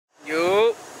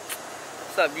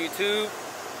up, YouTube?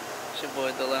 It's your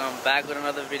boy Dylan. I'm back with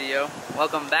another video.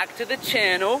 Welcome back to the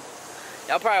channel.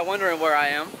 Y'all probably wondering where I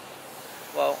am.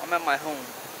 Well, I'm at my home,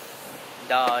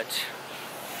 Dodge.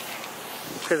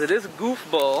 Because of this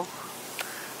goofball,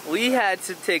 we had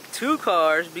to take two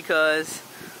cars because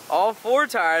all four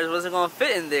tires wasn't gonna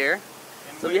fit in there.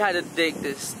 So we had to take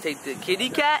the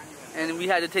kitty cat, and we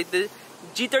had to take the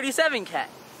G37 cat.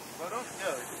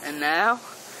 And now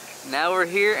we're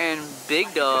here, and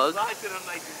Big Dog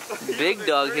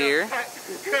here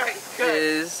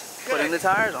is putting the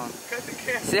tires on.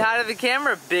 Say hi to the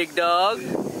camera, Big Dog.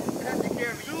 Cut the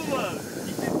camera.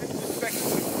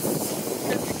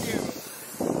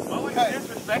 Why would you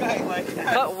disrespect me like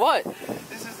that? Cut what?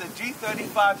 This is a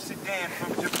G35 sedan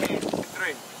from Japan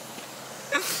 3.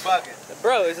 Bugging.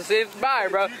 Bro, it's a safe buy,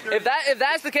 bro. If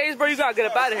that's the case, bro, you gotta get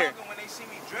up out of here. When they see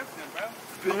me drifting, bro.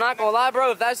 I'm not gonna lie,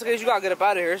 bro. If that's the case, you gotta get up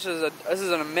out of here. This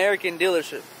is an American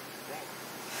dealership.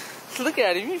 Look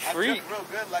at him, you freak. I drift real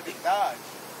good like a Dodge.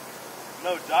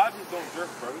 No, Dodges don't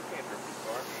drift, bro. You can't drift this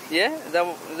car. Yeah,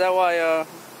 is that why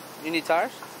you need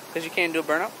tires? Because you can't do a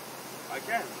burnout. I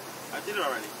can. I did it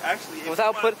already. Actually,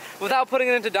 without putting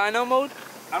it into dyno mode.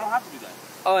 I don't have to do that.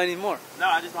 Oh, anymore? No,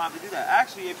 I just don't have to do that.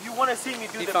 Actually, if you want to see me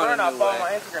do the burnout, follow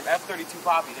my Instagram, F32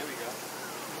 Poppy. There we go.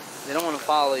 They don't want to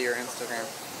follow your Instagram.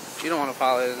 You don't want to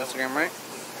follow his Instagram, right?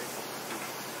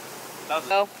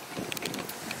 Well,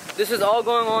 this is all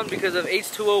going on because of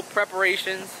H20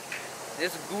 preparations.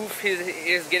 This goof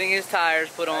is getting his tires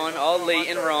put on all late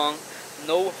and wrong.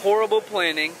 No horrible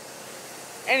planning.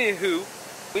 Anywho,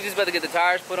 we just about to get the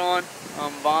tires put on.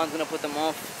 Vaughn's gonna put them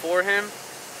on for him,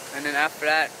 and then after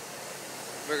that,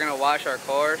 we're gonna wash our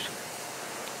cars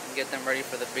and get them ready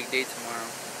for the big day tomorrow.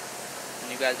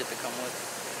 And you guys get to come with.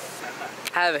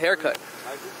 I have a haircut.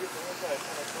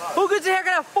 Who gets a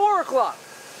haircut at 4 o'clock?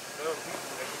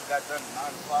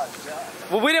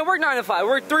 Well, we didn't work 9 to 5. We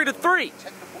worked 3 to 3.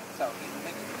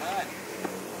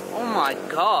 Oh my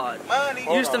God!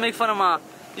 You used to make fun of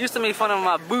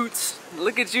my boots.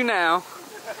 Look at you now,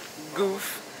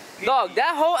 goof. Dog,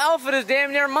 that whole outfit is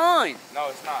damn near mine. No,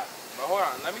 it's not. But hold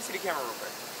on, let me see the camera real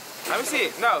quick. Let me see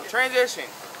it. No, transition.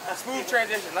 A smooth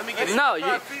transition. Let me get it. No,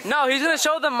 he's gonna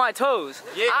show them my toes.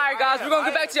 Yeah, all right, guys, we're gonna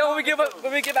get back to you when we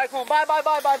get back home. Bye.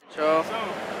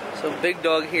 So Big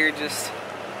Dog here just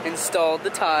installed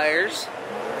the tires.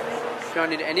 If y'all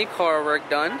need any car work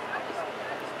done,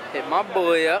 hit my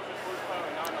boy up.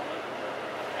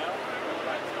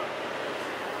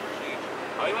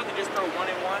 Are you about to just throw 1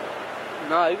 and 1?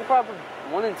 No, you can probably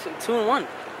 1 and 2 and 1.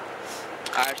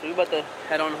 All right, so we're about to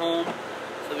head on home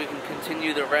so we can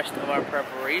continue the rest of our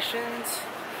preparations.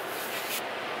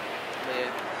 But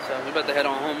yeah, so we're about to head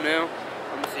on home now.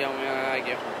 I'm gonna see how many I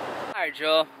get. All right,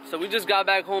 y'all. So we just got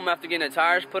back home after getting the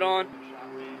tires put on.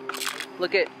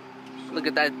 Look at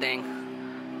that thing.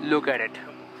 Look at it.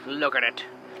 Look at it.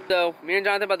 So me and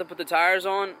Jonathan about to put the tires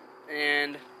on,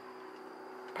 and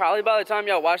probably by the time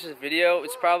y'all watch this video,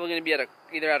 it's probably gonna be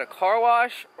either at a car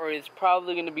wash or it's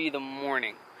probably gonna be the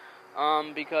morning.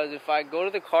 Because if I go to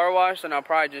the car wash, then I'll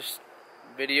probably just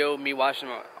video me washing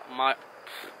my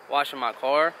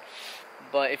car.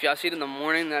 But if y'all see it in the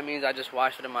morning, that means I just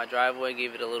washed it in my driveway,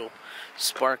 gave it a little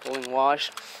sparkling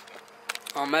wash.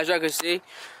 As y'all can see,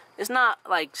 it's not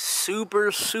like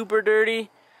super dirty,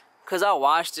 cause I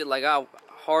washed it, like I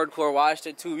hardcore washed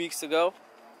it 2 weeks ago.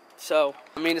 So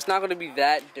I mean, it's not gonna be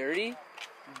that dirty.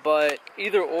 But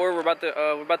either or, we're about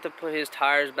to put his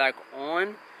tires back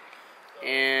on,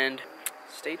 and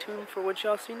stay tuned for what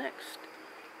y'all see next.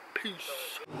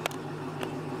 Peace.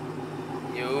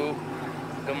 Yo,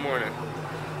 good morning.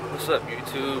 What's up,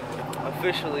 YouTube?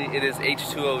 Officially, it is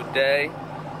H20 day.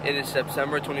 It is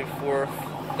September 24th,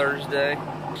 Thursday.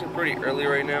 It's pretty early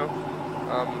right now.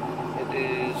 It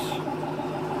is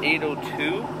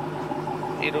 8:02.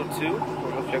 8:02. I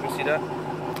don't know if y'all can see that.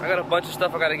 I got a bunch of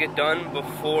stuff I gotta get done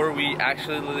before we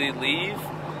actually leave.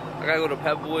 I gotta go to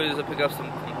Pep Boys to pick up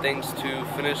some things to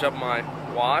finish up my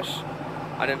wash.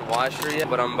 I didn't wash her yet,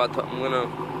 but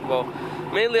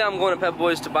mainly I'm going to Pep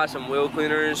Boys to buy some wheel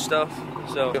cleaner and stuff.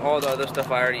 So all the other stuff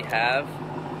I already have.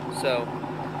 So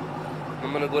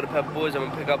I'm gonna go to Pep Boys. I'm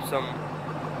gonna pick up some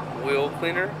wheel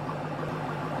cleaner.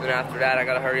 And after that, I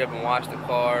gotta hurry up and wash the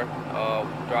car,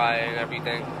 dry and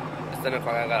everything. It's 10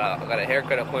 o'clock. I got a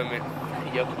haircut appointment.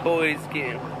 Your boy's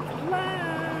getting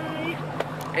fly.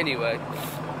 Anyway,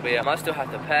 but yeah, I still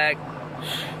have to pack.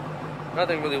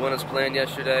 Nothing really went as planned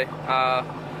yesterday.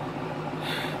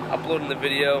 Uploading the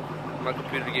video, my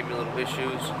computer gave me little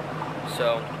issues,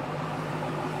 so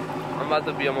I'm about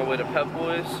to be on my way to Pep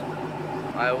Boys.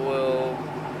 I will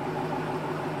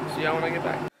see y'all when I get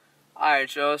back.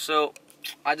 Alright, y'all, so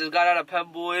I just got out of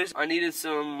Pep Boys. I needed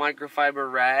some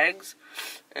microfiber rags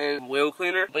and wheel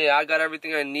cleaner. But yeah, I got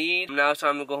everything I need. Now it's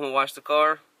time to go home and wash the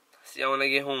car. See you when I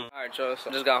get home. Alright, y'all, so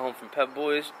I just got home from Pep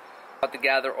Boys. About to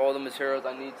gather all the materials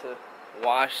I need to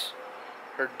wash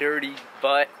her dirty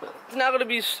butt. It's not going to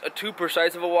be too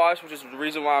precise of a wash, which is the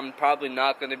reason why I'm probably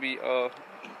not going to be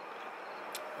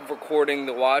recording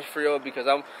the wash for y'all, because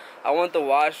I want the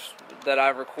wash that I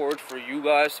record for you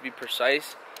guys to be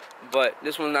precise. But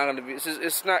this one's not gonna be.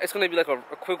 It's gonna be like a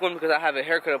quick one because I have a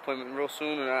haircut appointment real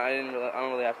soon, and I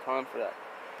don't really have time for that.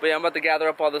 But yeah, I'm about to gather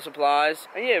up all the supplies,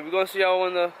 and yeah, we're gonna see y'all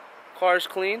when the car's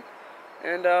clean,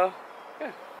 and yeah.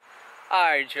 All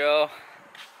right, y'all.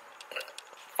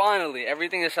 Finally,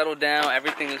 everything is settled down.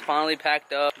 Everything is finally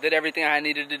packed up. Did everything I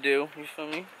needed to do. You feel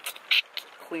me?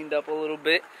 Cleaned up a little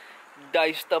bit,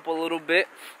 diced up a little bit.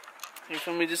 You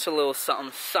feel me? Just a little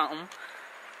something, something.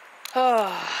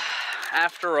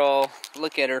 After all,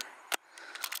 look at her.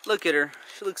 Look at her.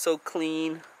 She looks so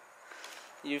clean.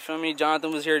 You feel me?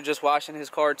 Jonathan was here just washing his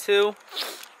car too.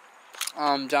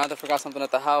 Jonathan forgot something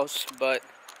at the house, but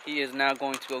he is now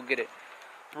going to go get it.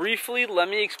 Briefly, let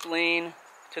me explain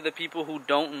to the people who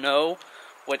don't know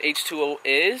what H2O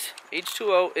is.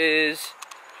 H2O is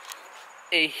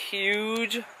a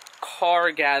huge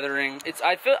car gathering.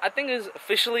 I think it's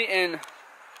officially in,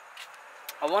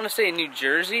 I want to say in New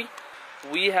Jersey.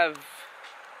 We have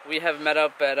met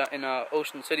up at in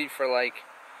Ocean City for like,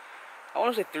 I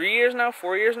want to say 3 years now,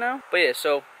 4 years now. But yeah,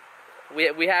 so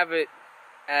we have it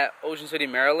at Ocean City,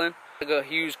 Maryland. Like a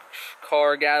huge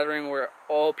car gathering where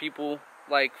all people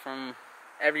like from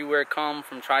everywhere come,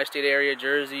 from tri-state area,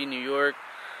 Jersey, New York,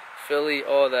 Philly,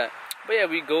 all that. But yeah,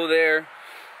 we go there,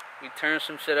 we turn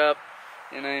some shit up.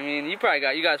 You know what I mean? You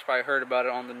guys probably heard about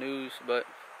it on the news, but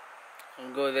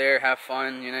we'll go there, have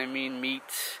fun. You know what I mean?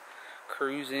 Meets,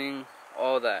 cruising,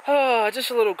 all that. Just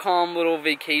a little calm little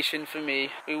vacation for me.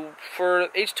 For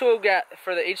the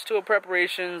H2O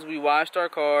preparations, we washed our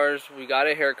cars, we got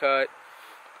a haircut.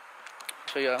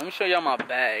 So yeah, let me show y'all my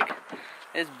bag.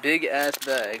 This big ass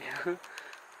bag.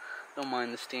 Don't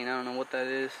mind the stain, I don't know what that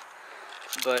is.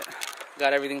 But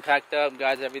got everything packed up,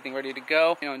 guys, everything ready to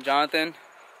go. You know, Jonathan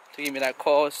to give me that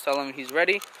call, tell him he's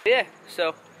ready. Yeah,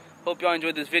 so hope y'all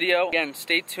enjoyed this video. Again,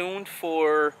 stay tuned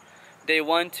for day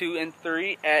 1, 2, and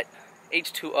 3 at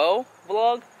H2O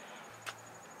vlog.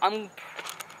 I'm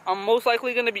most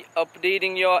likely gonna be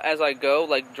updating y'all as I go,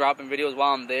 like dropping videos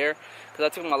while I'm there, because I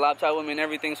took my laptop with me and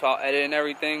everything, so I'll edit and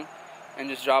everything and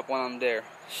just drop when I'm there.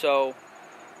 So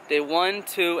day 1,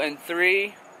 2, and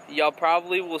 3, y'all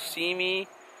probably will see me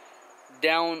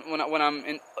down when I'm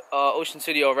in Ocean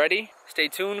City already. Stay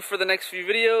tuned for the next few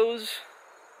videos.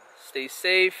 Stay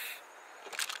safe.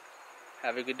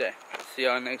 Have a good day. See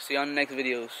y'all on the next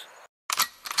videos.